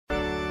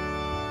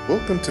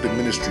Welcome to the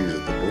ministries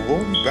of the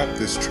Bovoni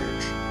Baptist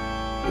Church,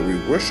 where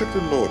we worship the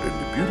Lord in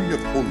the beauty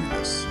of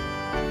holiness,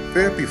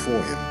 fair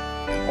before Him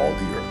in all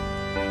the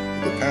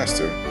earth. The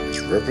pastor is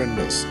Reverend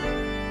Nelson.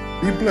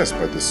 Be blessed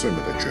by the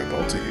sermon that you're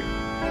about to hear.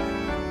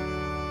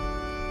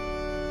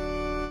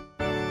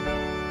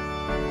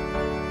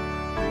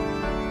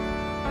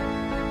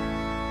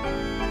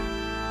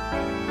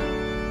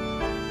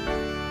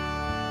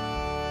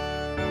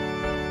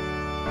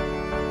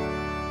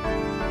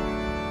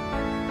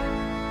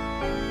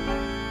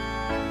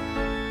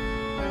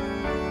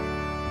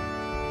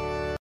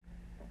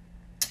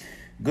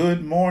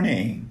 Good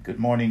morning. Good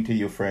morning to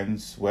you,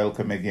 friends.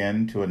 Welcome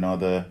again to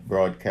another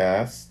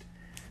broadcast.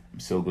 I'm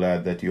so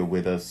glad that you're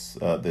with us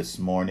this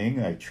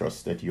morning. I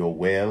trust that you're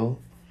well.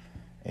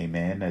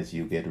 Amen. As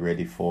you get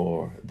ready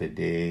for the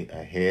day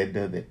ahead,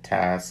 the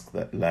task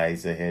that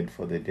lies ahead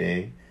for the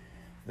day,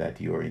 that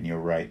you're in your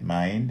right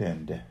mind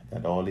and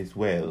that all is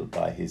well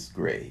by His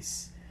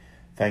grace.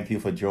 Thank you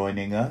for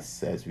joining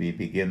us as we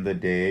begin the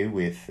day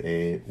with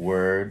a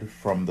word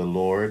from the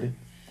Lord.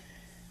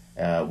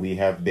 We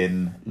have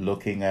been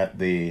looking at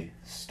the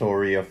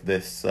story of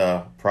this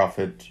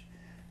prophet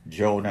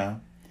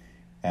Jonah,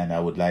 and I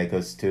would like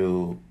us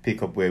to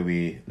pick up where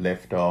we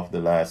left off the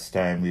last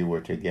time we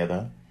were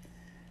together.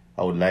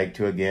 I would like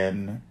to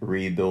again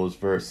read those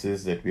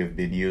verses that we have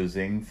been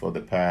using for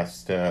the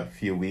past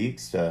few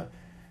weeks.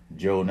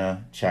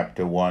 Jonah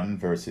Chapter 1,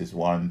 verses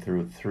 1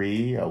 through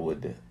 3. I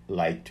would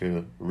like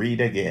to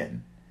read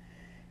again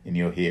in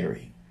your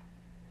hearing.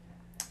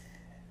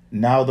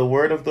 Now the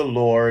word of the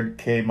Lord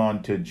came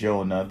unto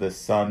Jonah, the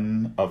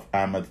son of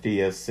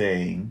Amittai,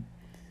 saying,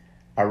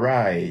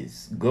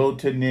 Arise, go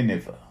to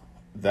Nineveh,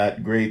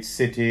 that great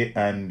city,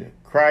 and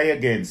cry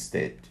against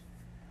it,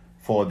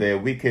 for their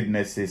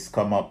wickedness is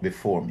come up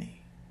before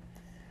me.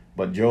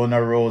 But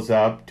Jonah rose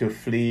up to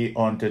flee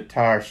unto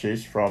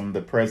Tarshish from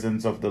the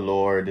presence of the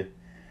Lord,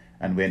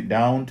 and went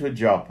down to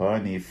Joppa,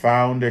 and he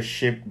found a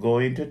ship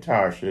going to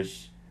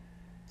Tarshish.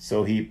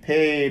 So he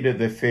paid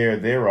the fare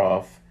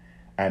thereof,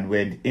 and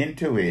went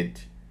into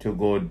it to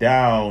go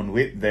down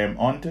with them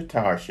unto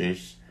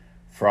Tarshish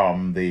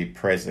from the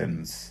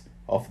presence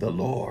of the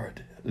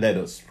Lord. Let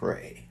us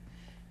pray.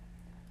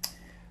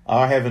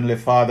 Our Heavenly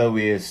Father,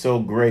 we are so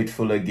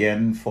grateful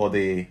again for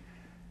the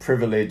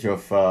privilege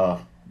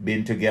of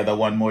being together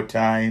one more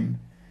time.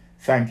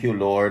 Thank you,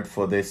 Lord,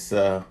 for this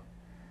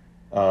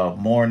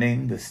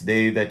morning, this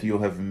day that you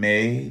have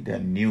made, a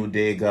new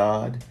day,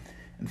 God.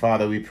 And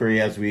Father, we pray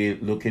as we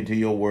look into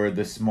your word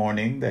this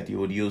morning that you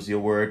would use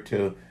your word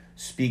to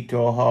speak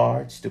to our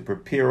hearts, to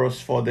prepare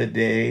us for the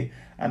day,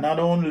 and not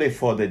only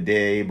for the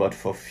day, but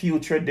for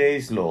future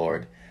days,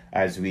 Lord,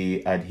 as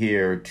we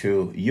adhere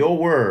to your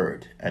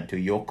word and to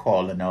your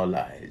call in our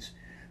lives.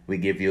 We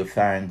give you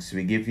thanks,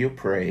 we give you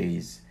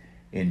praise,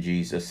 in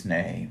Jesus'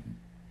 name.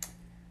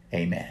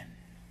 Amen.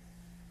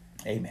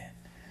 Amen.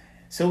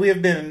 So we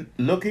have been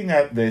looking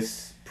at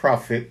this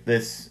prophet,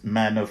 this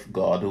man of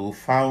God, who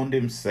found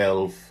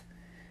himself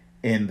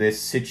in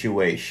this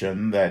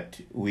situation that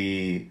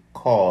we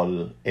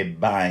call a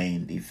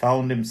bind. He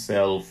found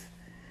himself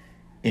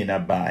in a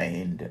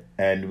bind,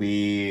 and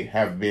we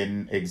have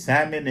been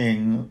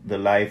examining the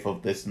life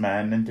of this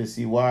man and to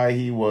see why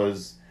he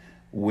was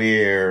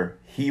where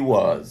he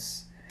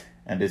was,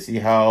 and to see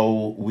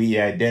how we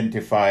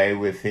identify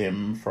with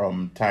him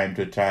from time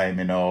to time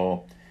in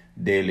our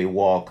daily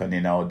walk and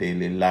in our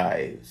daily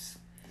lives.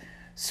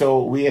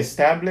 So we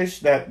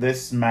established that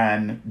this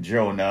man,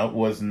 Jonah,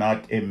 was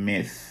not a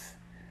myth.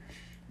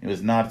 It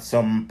was not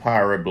some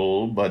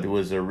parable, but it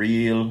was a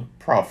real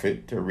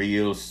prophet, a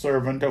real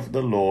servant of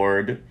the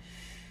Lord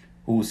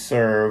who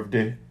served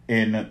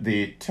in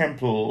the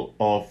temple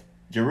of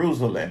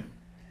Jerusalem.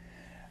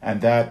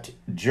 And that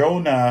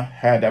Jonah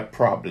had a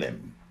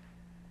problem.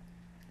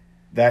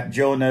 That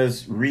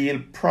Jonah's real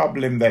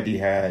problem that he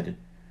had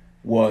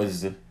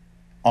was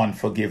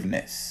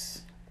unforgiveness.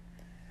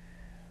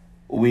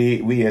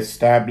 We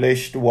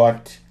established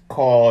what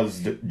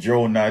caused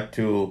Jonah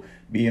to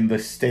be in the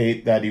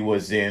state that he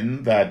was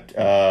in, that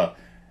the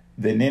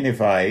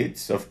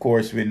Ninevites, of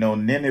course, we know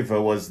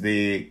Nineveh was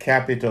the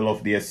capital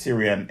of the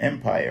Assyrian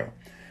Empire.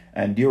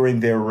 And during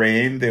their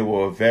reign, they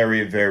were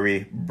very,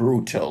 very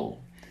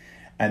brutal.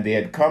 And they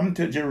had come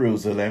to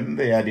Jerusalem.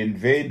 They had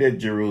invaded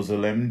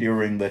Jerusalem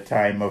during the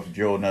time of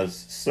Jonah's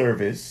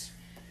service.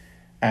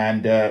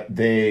 And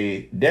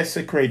they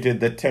desecrated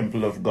the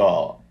temple of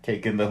God,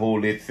 taking the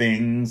holy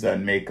things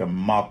and make a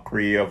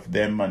mockery of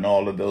them and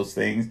all of those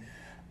things.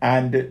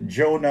 And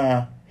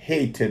Jonah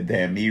hated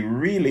them. He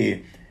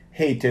really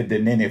hated the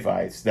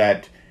Ninevites,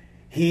 that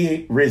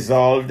he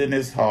resolved in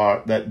his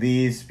heart that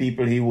these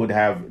people, he would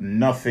have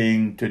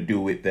nothing to do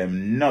with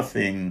them,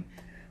 nothing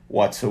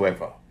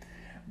whatsoever.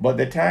 But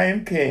the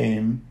time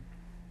came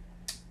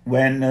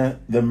when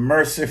the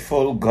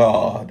merciful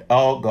God,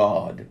 our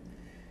God,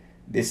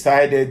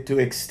 decided to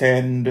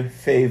extend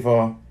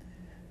favor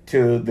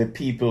to the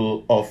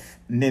people of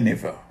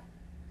Nineveh.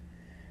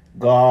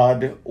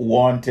 God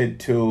wanted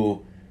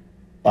to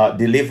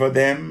deliver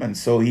them, and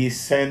so he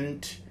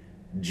sent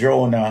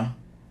Jonah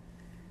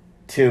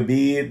to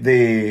be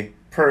the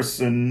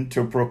person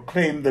to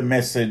proclaim the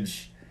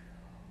message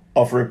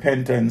of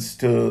repentance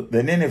to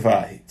the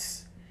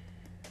Ninevites.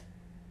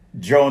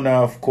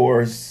 Jonah, of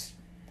course,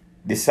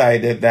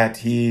 decided that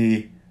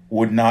he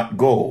would not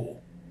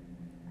go.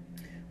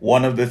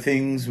 One of the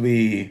things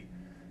we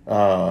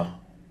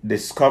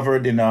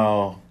discovered in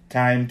our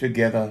time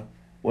together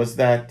was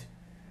that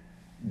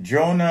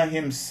Jonah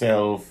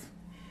himself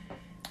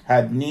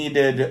had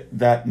needed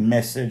that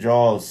message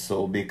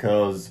also,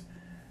 because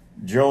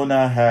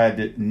Jonah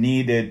had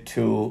needed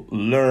to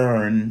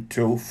learn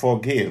to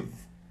forgive.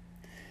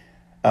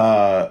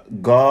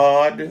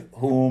 God,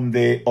 whom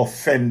they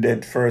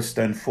offended first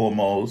and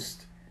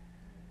foremost,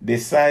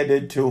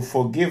 decided to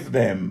forgive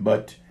them,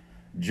 but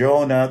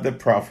Jonah the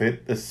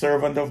prophet, the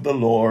servant of the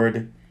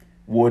Lord,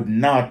 would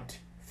not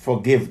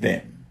forgive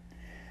them.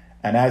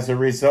 And as a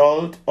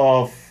result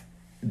of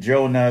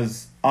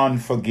Jonah's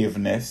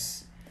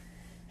unforgiveness,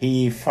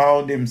 he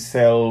found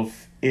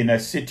himself in a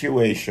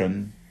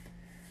situation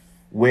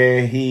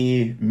where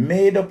he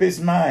made up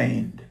his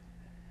mind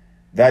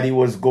that he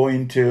was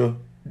going to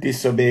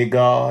disobey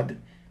God,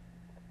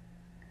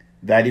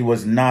 that he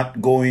was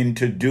not going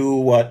to do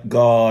what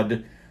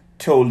God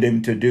told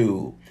him to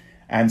do.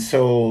 And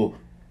so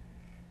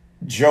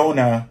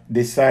Jonah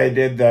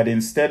decided that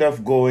instead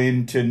of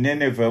going to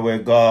Nineveh, where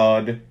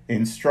God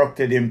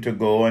instructed him to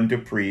go and to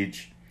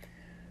preach,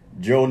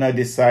 Jonah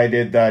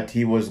decided that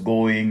he was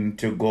going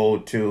to go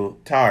to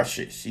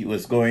Tarshish. He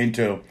was going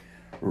to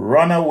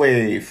run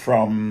away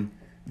from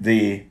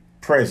the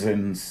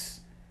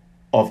presence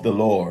of the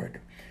Lord.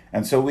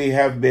 And so we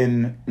have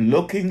been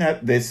looking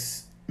at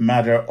this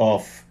matter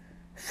of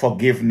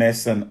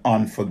forgiveness and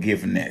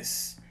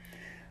unforgiveness,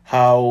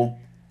 how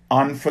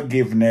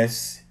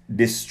unforgiveness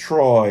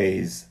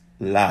destroys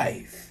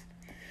life.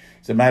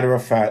 As a matter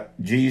of fact,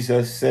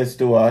 Jesus says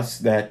to us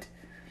that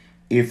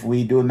if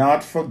we do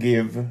not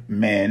forgive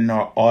men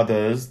or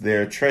others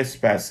their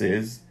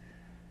trespasses,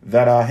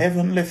 that our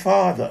Heavenly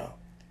Father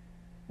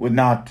would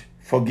not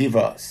forgive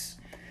us.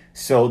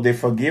 So the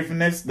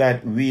forgiveness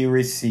that we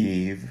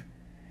receive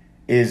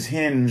is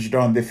hinged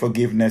on the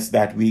forgiveness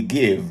that we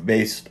give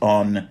based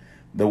on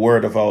the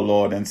word of our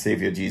Lord and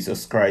Savior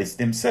Jesus Christ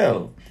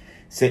himself.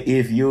 So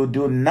if you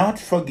do not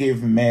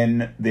forgive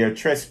men their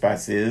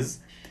trespasses,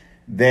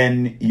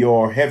 then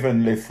your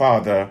Heavenly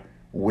Father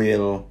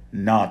will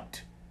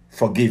not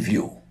forgive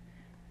you.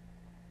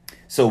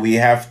 So we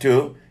have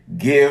to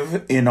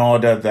give in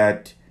order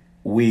that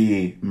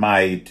we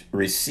might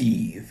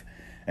receive.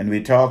 And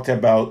we talked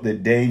about the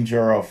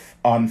danger of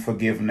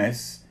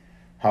unforgiveness,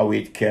 how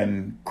it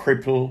can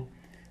cripple,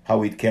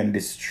 how it can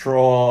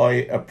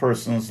destroy a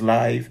person's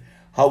life,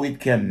 how it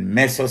can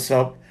mess us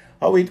up,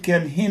 how it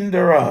can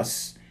hinder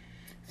us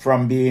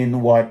from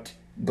being what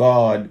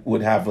God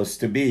would have us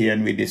to be.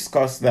 And we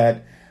discussed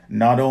that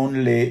not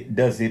only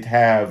does it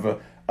have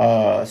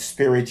a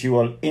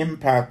spiritual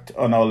impact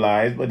on our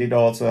lives, but it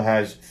also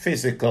has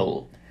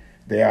physical.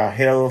 There are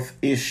health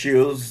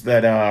issues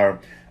that are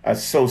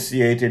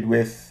associated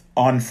with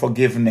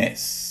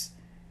unforgiveness.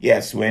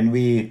 Yes, when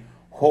we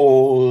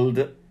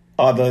hold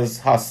others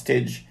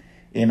hostage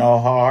in our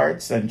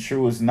hearts and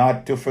choose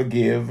not to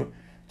forgive,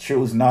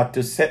 choose not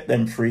to set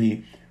them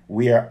free,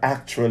 we are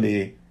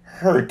actually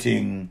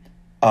hurting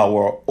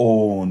our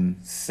own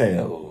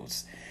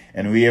selves.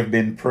 And we have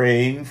been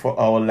praying for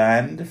our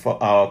land,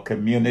 for our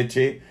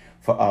community,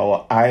 for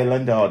our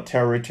island, our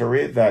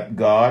territory, that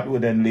God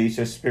would unleash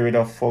a spirit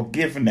of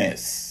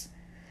forgiveness.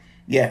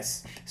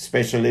 Yes,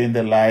 especially in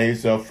the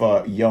lives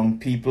of young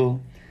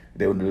people.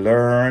 They would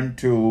learn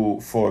to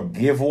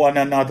forgive one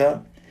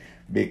another,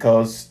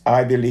 because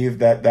I believe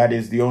that that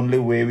is the only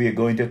way we are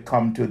going to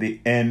come to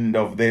the end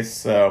of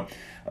this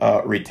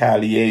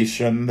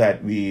retaliation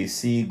that we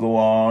see go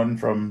on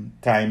from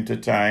time to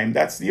time.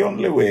 That's the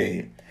only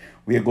way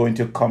we are going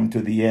to come to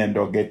the end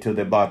or get to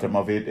the bottom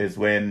of it, is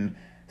when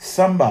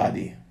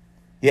somebody,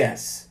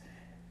 yes,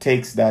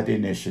 takes that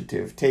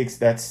initiative, takes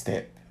that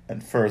step,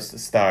 and first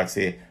starts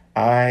saying,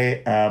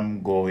 I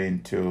am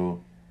going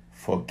to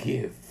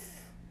forgive.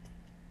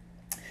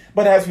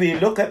 But as we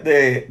look at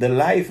the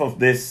life of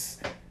this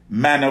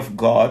man of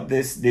God,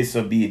 this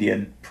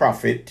disobedient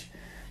prophet,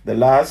 the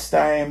last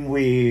time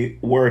we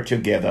were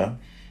together,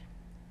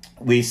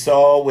 we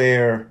saw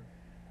where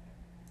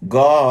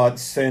God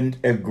sent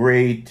a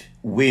great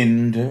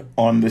wind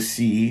on the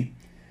sea,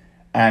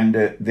 and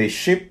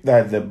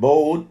the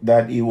boat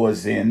that he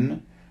was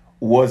in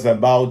was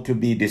about to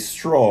be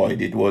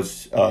destroyed. It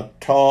was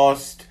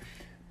tossed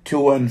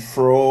to and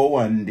fro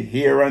and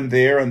here and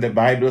there, and the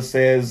Bible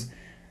says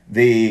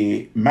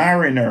the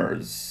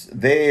mariners,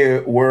 they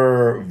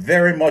were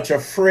very much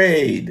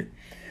afraid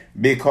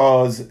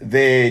because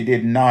they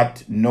did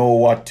not know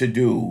what to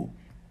do.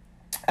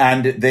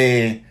 And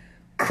they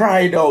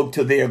cried out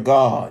to their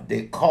God.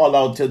 They called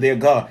out to their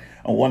God.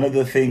 And one of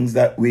the things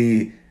that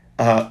we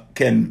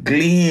can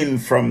glean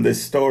from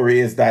this story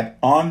is that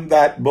on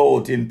that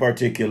boat in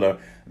particular,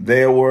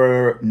 there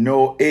were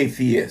no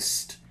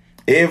atheists.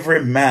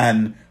 Every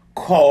man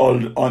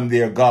called on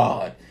their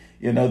God.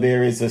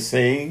 There is a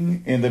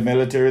saying in the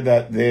military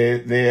that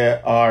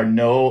there are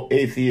no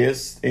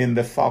atheists in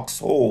the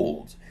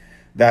foxholes.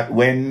 That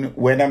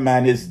when a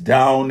man is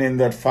down in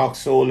that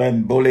foxhole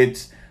and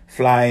bullets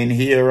flying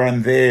here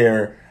and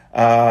there,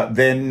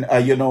 then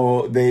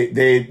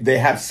they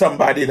have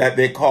somebody that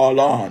they call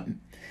on.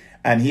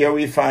 And here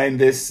we find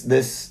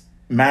this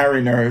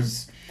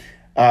mariners.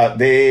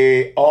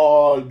 They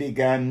all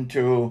began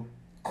to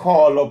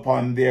call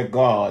upon their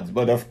gods,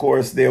 but of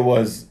course there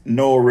was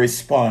no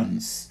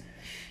response.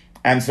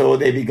 And so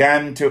they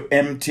began to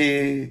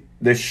empty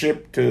the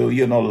ship to,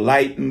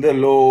 lighten the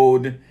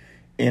load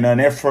in an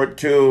effort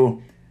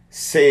to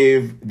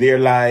save their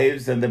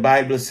lives. And the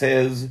Bible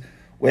says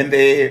when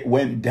they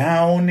went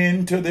down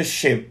into the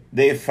ship,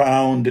 they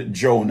found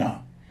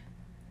Jonah,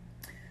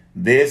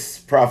 this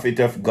prophet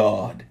of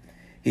God.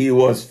 He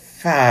was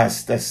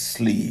fast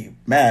asleep.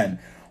 Man,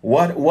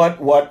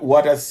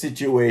 what a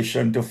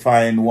situation to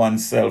find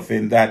oneself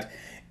in, that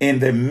in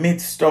the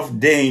midst of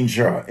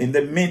danger, in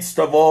the midst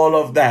of all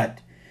of that,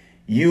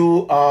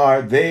 you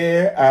are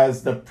there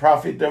as the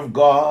prophet of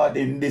God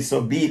in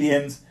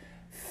disobedience,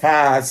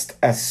 fast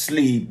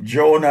asleep.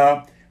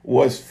 Jonah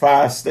was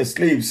fast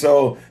asleep.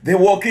 So they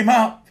woke him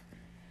up.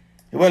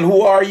 Well,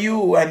 who are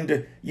you?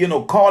 And,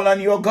 call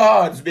on your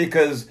gods,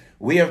 because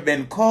we have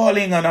been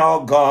calling on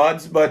our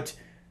gods, but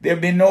there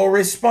have been no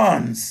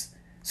response.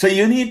 So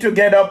you need to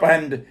get up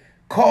and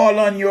call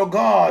on your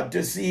God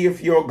to see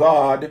if your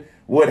God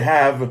would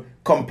have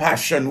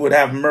compassion, would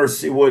have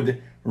mercy,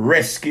 would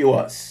rescue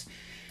us.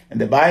 And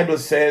the Bible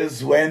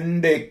says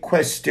when they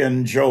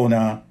questioned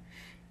Jonah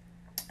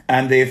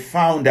and they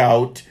found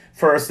out,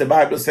 first the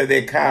Bible said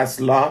they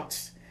cast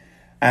lots,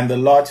 and the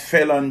lot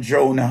fell on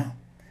Jonah,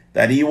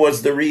 that he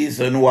was the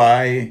reason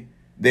why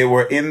they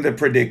were in the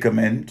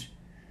predicament.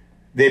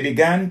 They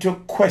began to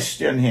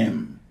question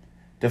him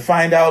to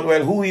find out,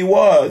 who he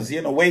was,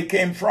 where he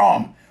came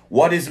from,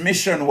 what his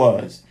mission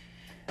was.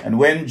 And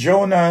when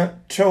Jonah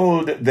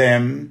told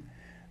them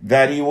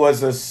that he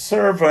was a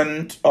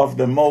servant of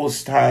the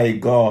Most High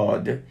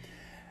God,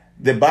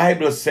 the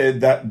Bible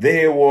said that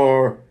they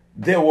were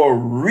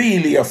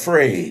really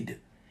afraid,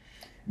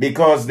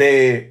 because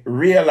they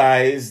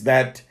realized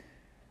that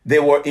they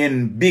were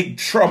in big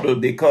trouble,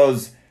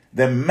 because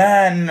the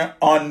man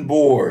on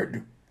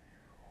board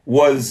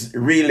was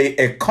really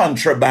a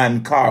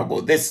contraband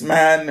cargo. This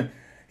man,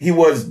 he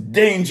was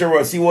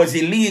dangerous. He was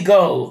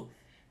illegal.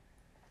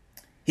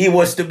 He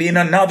was to be in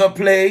another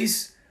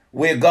place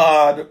where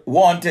God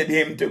wanted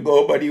him to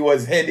go, but he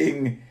was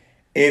heading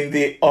in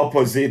the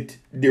opposite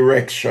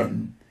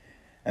direction.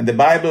 And the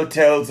Bible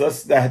tells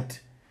us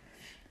that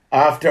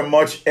after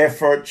much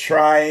effort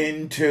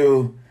trying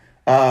to,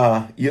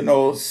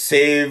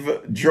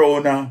 save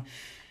Jonah,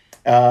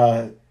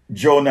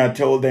 Jonah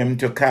told them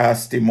to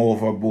cast him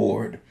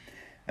overboard.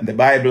 And the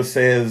Bible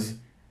says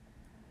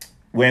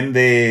when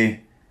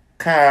they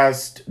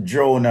cast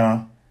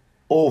Jonah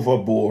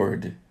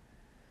overboard,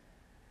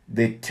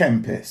 the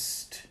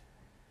tempest,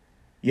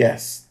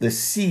 yes, the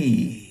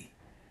sea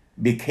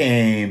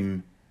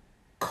became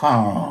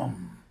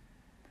calm.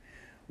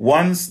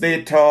 Once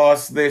they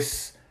tossed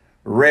this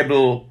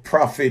rebel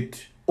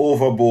prophet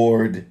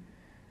overboard,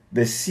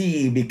 the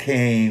sea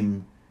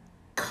became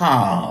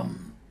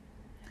calm.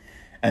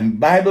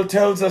 And Bible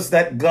tells us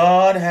that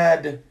God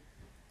had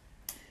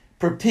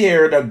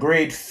prepared a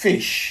great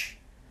fish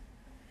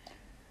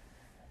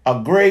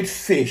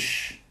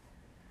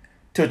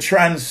to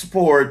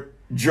transport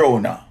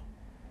Jonah.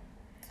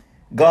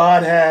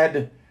 God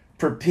had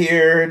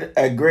prepared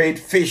a great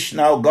fish.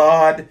 Now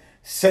God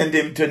sent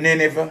him to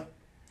Nineveh,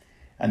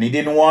 and he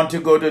didn't want to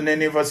go to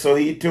Nineveh, so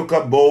he took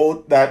a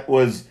boat that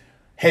was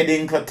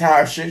heading for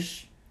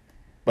Tarshish.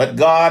 But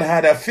God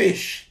had a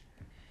fish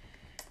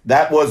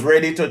that was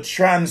ready to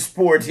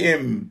transport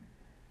him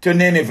to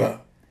Nineveh.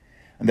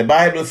 And the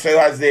Bible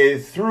says as they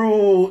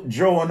threw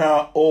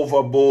Jonah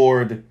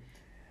overboard,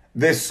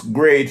 this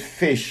great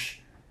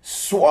fish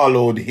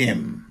swallowed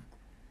him.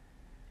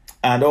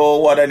 And oh,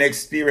 what an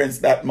experience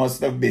that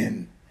must have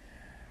been.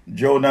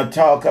 Jonah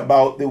talked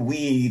about the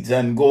weeds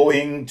and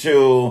going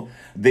to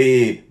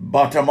the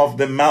bottom of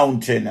the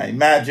mountain. I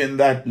imagine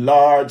that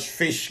large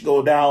fish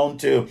go down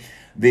to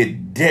the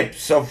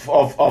depths of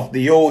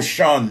the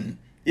ocean.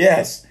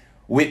 Yes,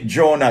 with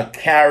Jonah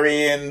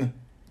carrying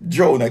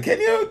Jonah. Can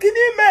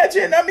you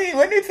imagine? I mean,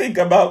 when you think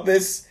about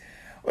this,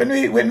 when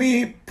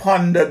we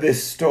ponder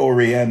this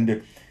story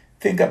and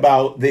think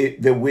about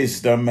the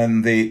wisdom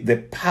and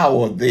the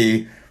power,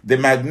 the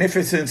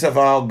magnificence of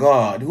our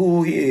God,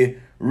 who he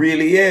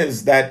really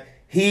is, that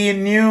he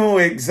knew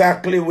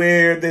exactly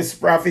where this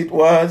prophet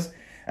was,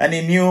 and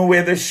he knew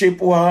where the ship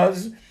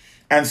was,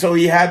 and so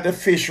he had the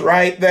fish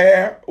right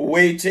there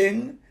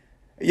waiting,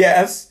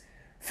 yes,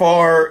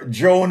 for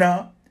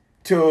Jonah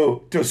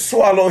to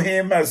swallow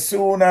him. As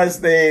soon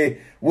as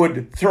they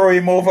would throw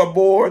him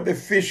overboard, the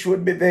fish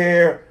would be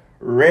there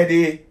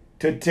ready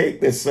to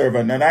take the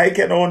servant. And I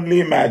can only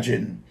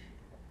imagine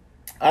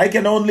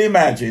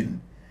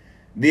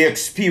the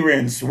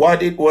experience,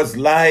 what it was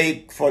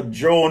like for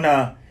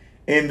Jonah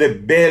in the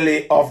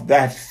belly of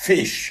that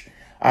fish.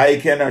 I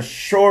can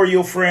assure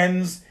you,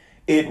 friends,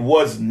 it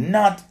was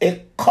not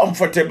a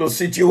comfortable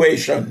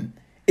situation.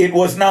 It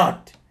was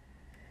not.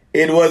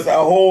 It was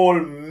a whole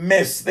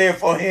mess there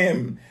for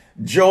him.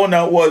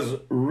 Jonah was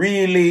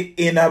really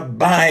in a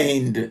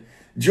bind.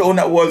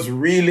 Jonah was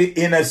really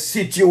in a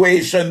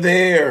situation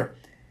there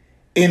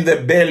in the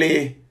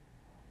belly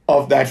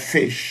of that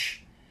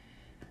fish.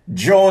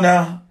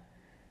 Jonah,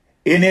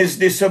 in his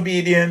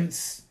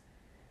disobedience,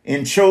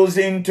 in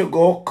choosing to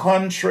go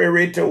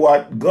contrary to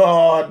what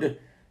God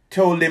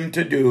told him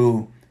to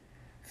do,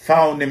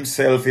 found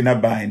himself in a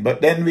bind.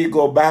 But then we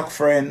go back,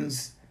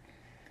 friends,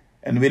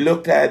 and we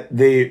looked at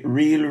the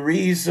real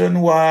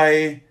reason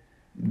why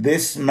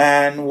this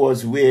man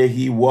was where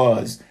he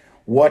was.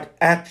 What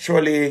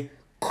actually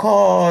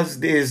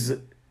caused his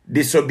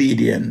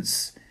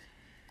disobedience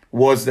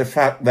was the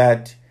fact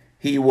that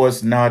he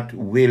was not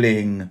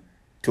willing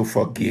to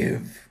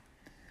forgive.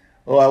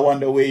 Oh, I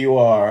wonder where you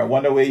are. I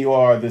wonder where you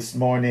are this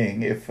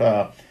morning. If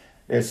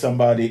there's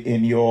somebody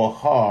in your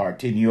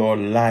heart, in your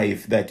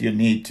life that you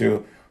need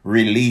to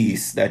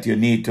release, that you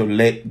need to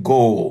let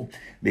go.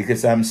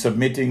 Because I'm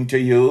submitting to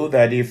you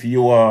that if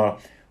you are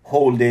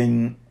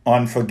holding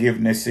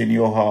unforgiveness in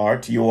your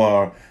heart, you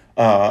are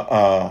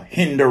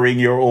hindering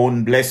your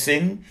own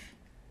blessing.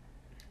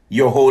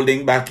 You're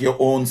holding back your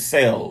own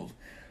self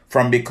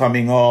from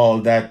becoming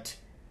all that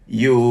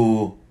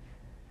you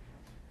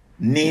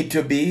need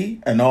to be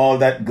and all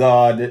that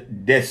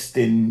God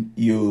destined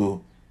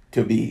you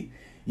to be.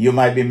 You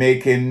might be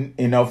making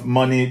enough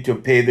money to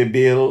pay the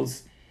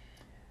bills,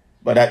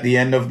 but at the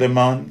end of the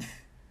month,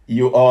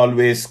 you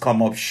always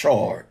come up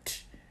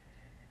short.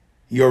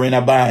 You're in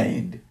a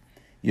bind.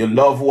 You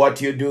love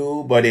what you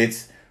do, but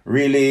it's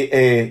really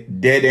a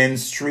dead-end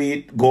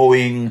street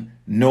going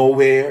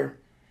nowhere.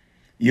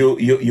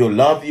 You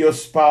love your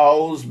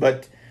spouse,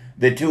 but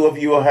the two of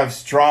you have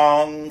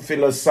strong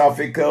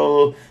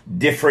philosophical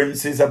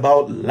differences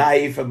about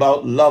life,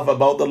 about love,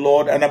 about the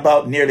Lord, and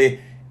about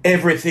nearly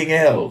everything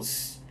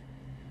else.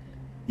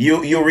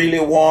 You really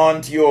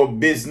want your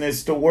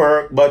business to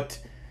work, but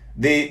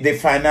the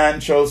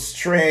financial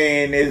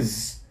strain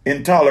is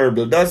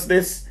intolerable. Does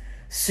this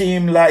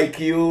seem like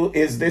you?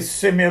 Is this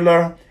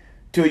similar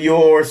to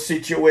your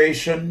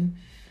situation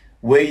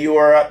where you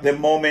are at the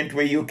moment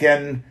where you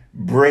can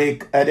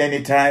break at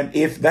any time?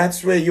 If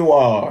that's where you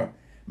are,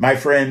 my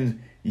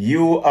friend,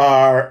 you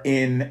are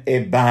in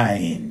a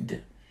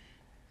bind.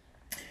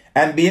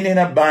 And being in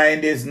a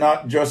bind is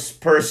not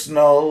just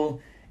personal.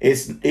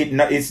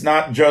 It's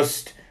not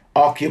just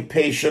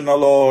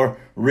occupational or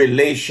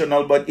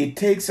relational, but it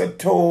takes a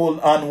toll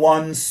on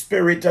one's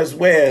spirit as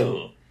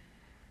well.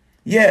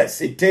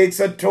 Yes, it takes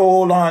a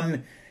toll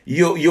on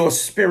your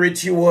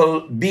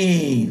spiritual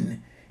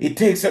being. It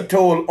takes a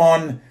toll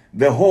on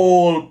the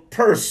whole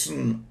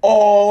person,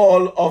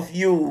 all of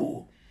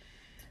you.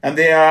 And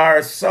there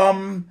are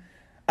some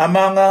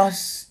among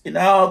us in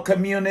our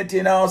community,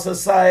 in our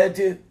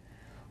society,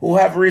 who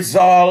have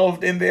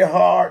resolved in their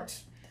heart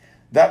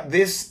that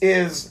this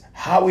is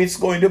how it's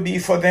going to be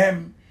for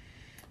them.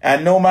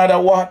 And no matter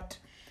what,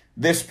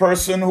 this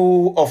person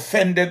who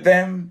offended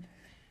them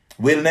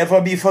will never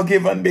be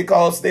forgiven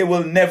because they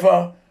will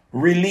never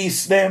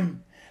release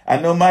them.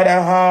 And no matter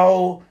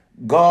how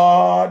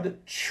God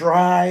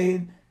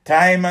tried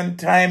time and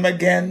time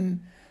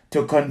again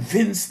to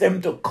convince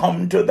them to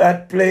come to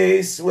that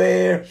place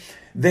where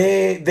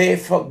they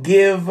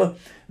forgive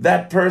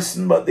that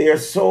person, but they are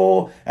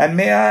so. And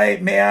may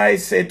I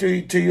say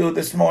to you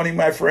this morning,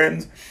 my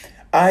friends,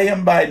 I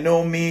am by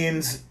no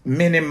means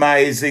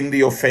minimizing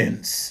the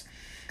offense,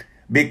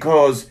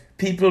 because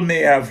people may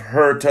have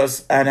hurt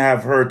us and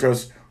have hurt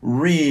us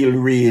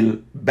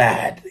real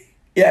badly.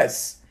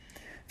 Yes,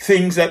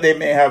 things that they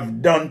may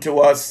have done to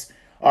us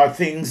are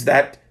things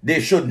that they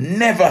should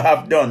never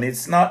have done.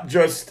 It's not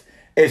just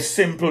a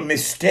simple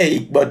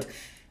mistake, but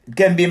it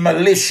can be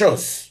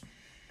malicious,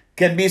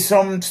 can be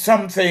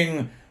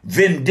something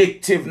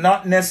vindictive,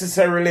 not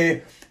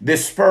necessarily the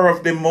spur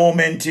of the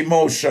moment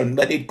emotion,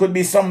 but it could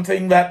be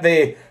something that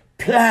they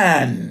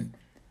plan,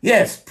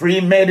 yes,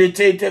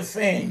 premeditated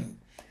thing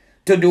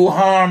to do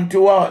harm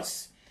to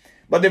us.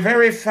 But the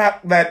very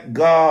fact that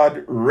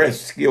God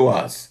rescue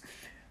us,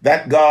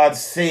 that God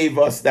save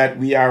us, that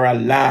we are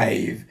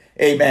alive,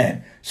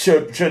 amen,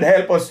 should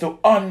help us to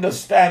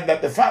understand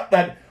that the fact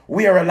that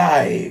we are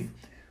alive,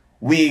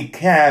 we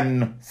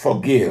can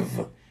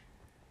forgive.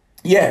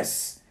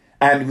 Yes,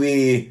 and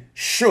we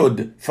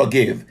should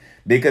forgive.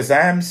 Because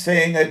I am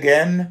saying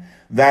again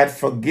that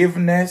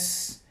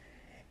forgiveness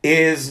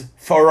is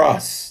for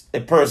us,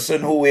 the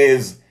person who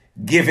is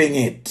giving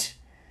it.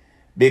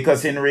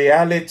 Because in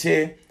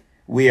reality,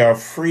 we are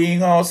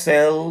freeing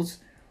ourselves,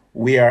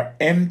 we are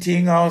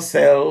emptying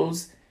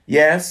ourselves.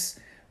 Yes,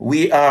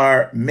 we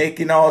are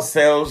making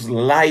ourselves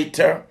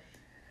lighter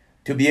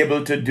to be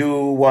able to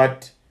do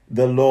what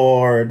the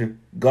Lord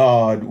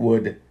God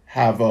would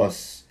have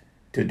us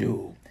to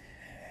do.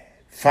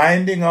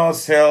 Finding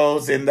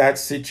ourselves in that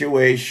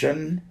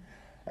situation,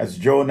 as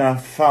Jonah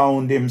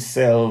found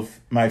himself,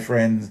 my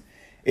friends,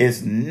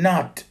 is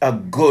not a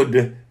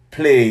good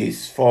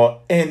place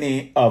for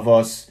any of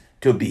us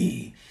to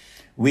be.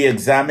 We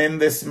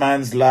examined this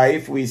man's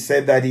life. We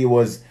said that he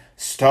was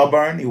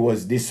stubborn, he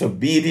was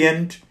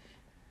disobedient,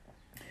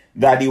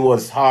 that he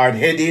was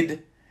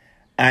hard-headed,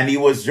 and he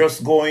was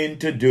just going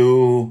to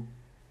do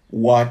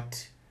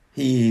what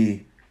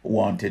he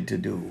wanted to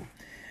do.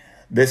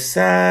 The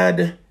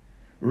sad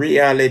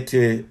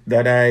reality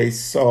that I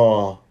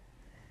saw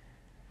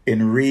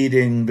in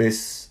reading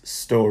this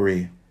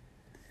story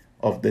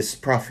of this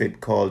prophet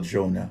called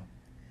Jonah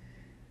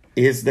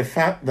is the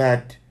fact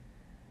that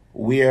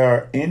we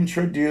are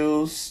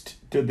introduced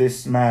to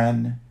this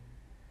man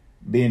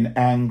being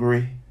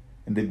angry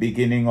in the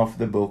beginning of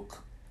the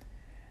book,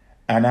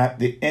 and at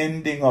the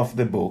ending of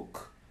the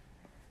book,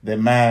 the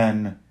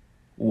man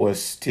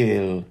was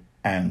still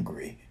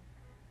angry.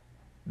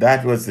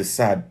 That was the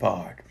sad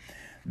part.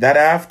 That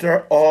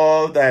after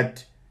all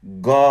that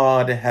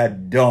God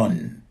had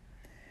done,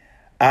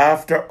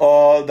 after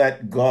all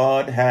that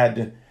God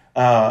had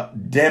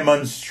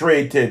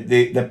demonstrated,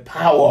 the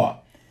power,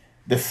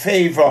 the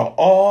favor,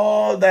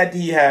 all that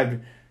he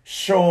had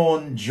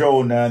shown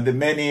Jonah, the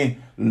many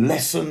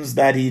lessons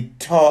that he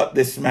taught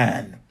this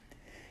man,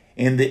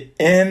 in the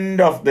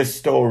end of the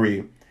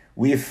story,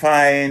 we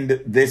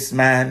find this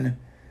man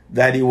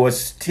that he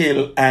was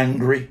still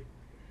angry.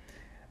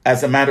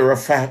 As a matter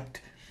of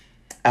fact,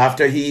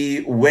 after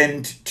he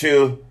went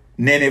to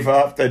Nineveh,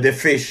 after the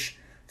fish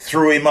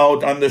threw him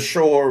out on the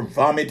shore,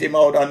 vomited him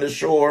out on the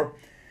shore,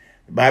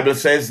 the Bible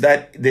says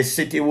that the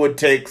city would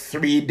take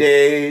 3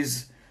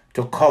 days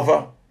to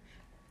cover.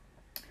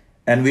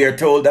 And we are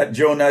told that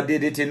Jonah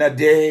did it in a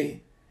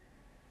day.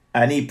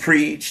 And he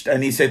preached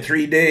and he said,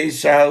 3 days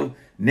shall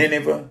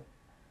Nineveh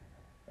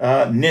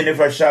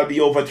shall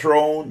be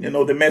overthrown. You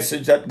know, the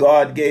message that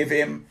God gave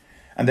him.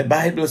 And the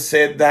Bible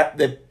said that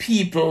the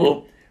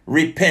people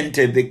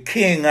repented, the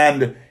king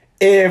and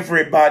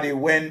everybody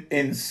went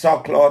in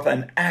sackcloth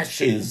and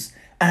ashes,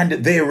 and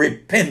they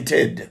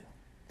repented.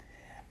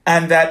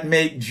 And that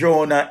made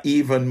Jonah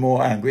even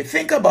more angry.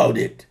 Think about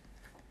it.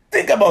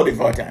 Think about it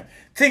for a time.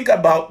 Think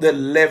about the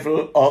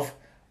level of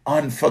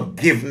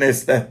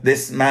unforgiveness that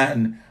this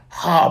man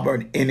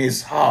harbored in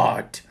his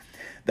heart.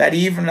 That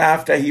even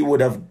after he would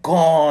have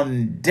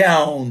gone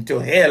down to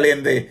hell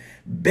in the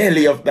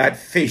belly of that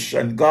fish,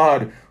 and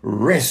God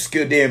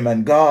rescued him,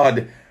 and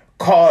God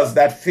caused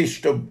that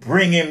fish to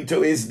bring him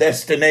to his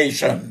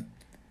destination.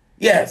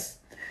 Yes.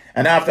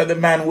 And after the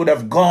man would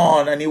have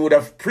gone and he would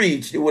have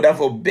preached, he would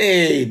have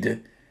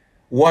obeyed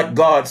what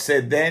God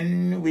said,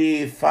 then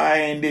we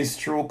find his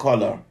true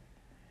color.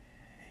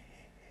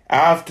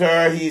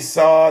 After he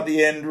saw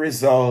the end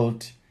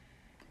result,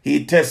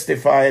 he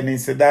testified and he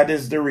said, that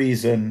is the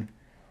reason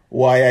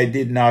why I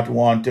did not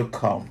want to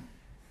come.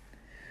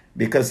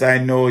 Because I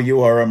know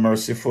you are a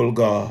merciful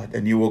God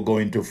and you were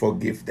going to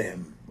forgive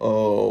them.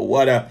 Oh,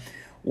 what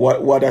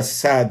a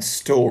sad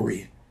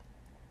story.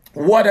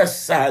 What a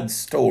sad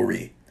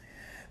story.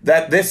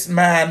 That this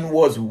man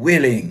was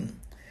willing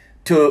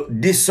to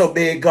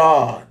disobey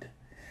God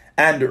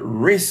and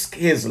risk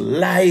his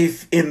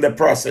life in the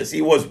process.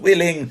 He was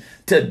willing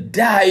to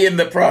die in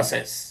the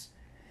process.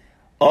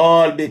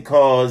 All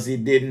because he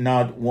did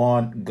not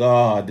want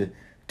God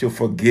to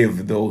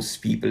forgive those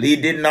people. He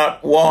did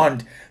not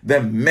want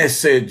the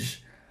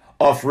message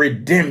of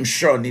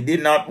redemption. He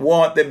did not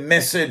want the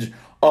message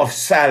of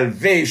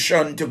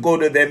salvation to go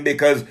to them,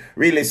 because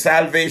really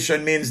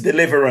salvation means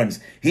deliverance.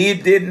 He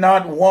did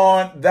not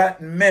want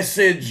that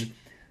message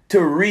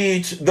to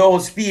reach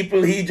those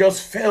people. He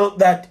just felt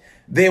that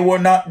they were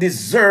not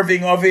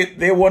deserving of it.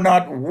 They were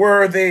not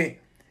worthy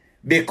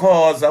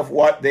because of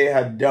what they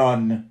had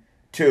done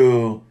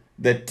to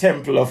the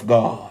temple of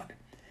God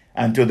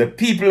and to the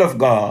people of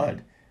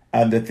God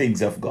and the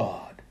things of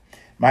God.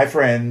 My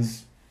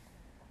friends,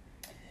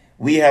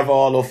 we have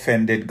all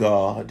offended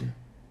God.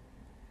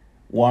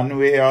 One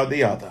way or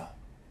the other,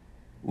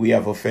 we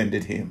have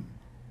offended him.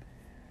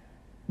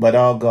 But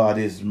our God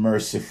is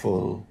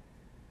merciful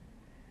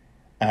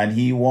and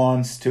he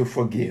wants to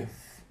forgive.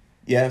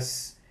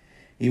 Yes,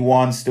 he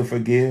wants to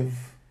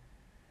forgive.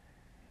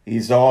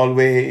 He's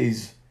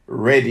always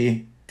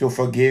ready to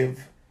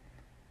forgive.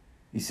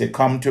 He said,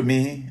 come to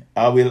me,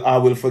 I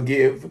will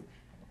forgive.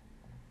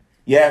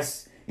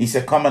 Yes, he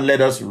said, come and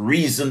let us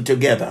reason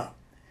together.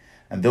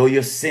 And though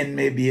your sin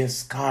may be as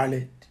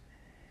scarlet,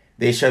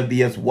 they shall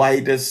be as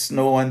white as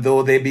snow, and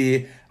though they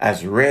be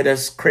as red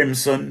as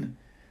crimson,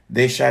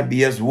 they shall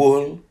be as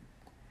wool.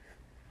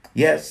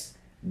 Yes,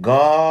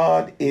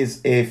 God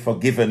is a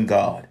forgiving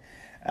God.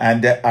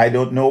 And I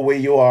don't know where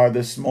you are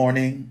this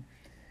morning,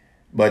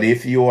 but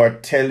if you are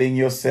telling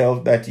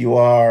yourself that you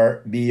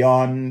are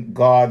beyond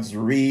God's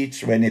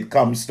reach when it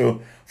comes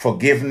to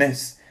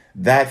forgiveness,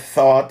 that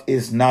thought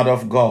is not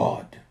of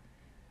God.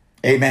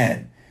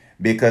 Amen.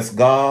 Because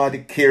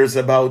God cares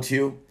about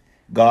you.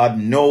 God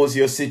knows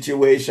your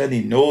situation.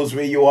 He knows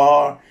where you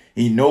are.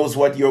 He knows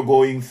what you're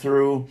going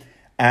through.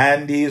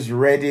 And he's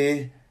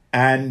ready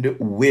and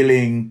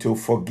willing to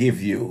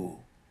forgive you.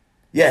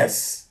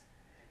 Yes,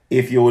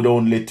 if you would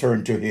only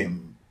turn to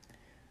him.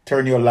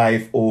 turn your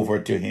life over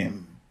to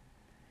him.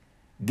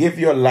 Give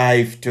your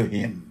life to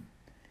him.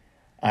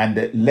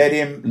 And let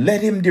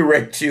him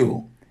direct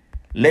you.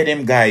 Let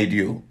him guide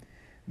you.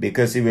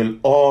 Because he will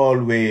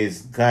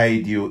always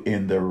guide you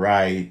in the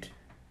right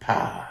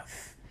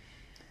path.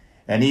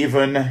 And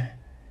even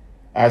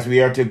as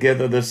we are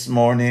together this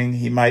morning,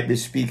 he might be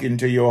speaking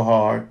to your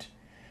heart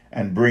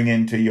and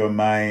bringing to your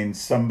mind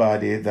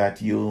somebody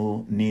that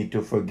you need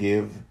to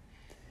forgive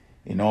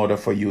in order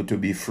for you to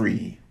be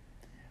free.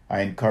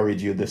 I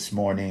encourage you this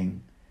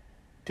morning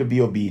to be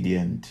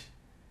obedient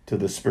to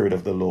the Spirit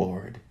of the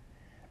Lord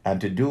and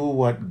to do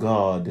what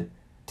God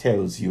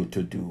tells you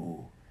to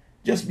do.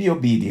 Just be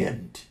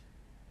obedient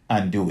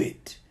and do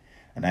it.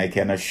 And I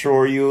can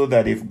assure you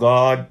that if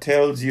God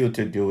tells you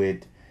to do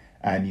it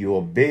and you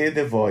obey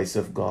the voice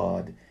of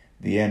God,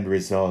 the end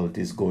result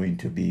is going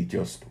to be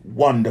just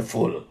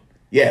wonderful.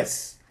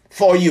 Yes,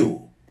 for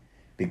you,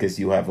 because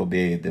you have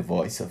obeyed the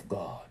voice of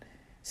God.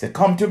 Say,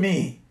 come to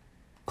me,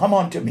 come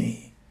unto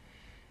me,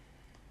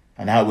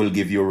 and I will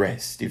give you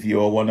rest. If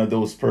you are one of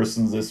those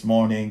persons this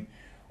morning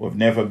who have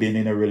never been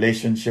in a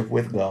relationship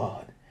with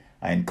God,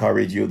 I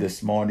encourage you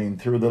this morning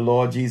through the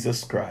Lord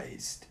Jesus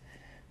Christ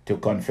to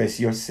confess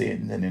your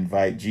sins and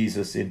invite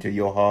Jesus into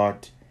your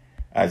heart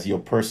as your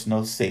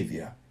personal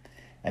Savior.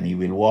 And he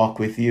will walk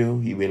with you,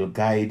 he will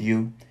guide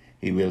you,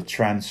 he will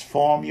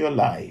transform your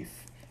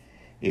life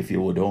if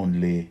you would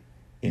only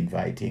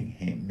inviting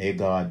him. May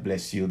God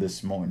bless you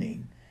this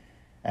morning.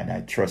 And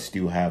I trust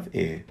you have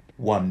a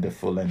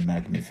wonderful and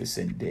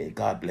magnificent day.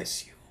 God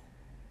bless you.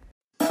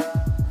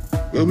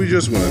 Well, we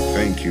just want to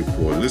thank you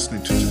for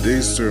listening to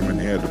today's sermon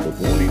here at the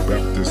Bovoni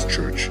Baptist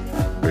Church,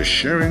 where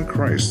sharing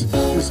Christ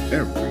is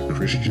every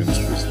Christian's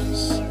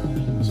business.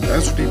 So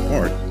as we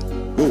depart,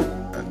 go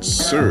and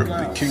serve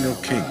the King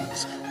of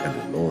Kings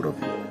and the Lord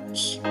of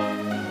Lords.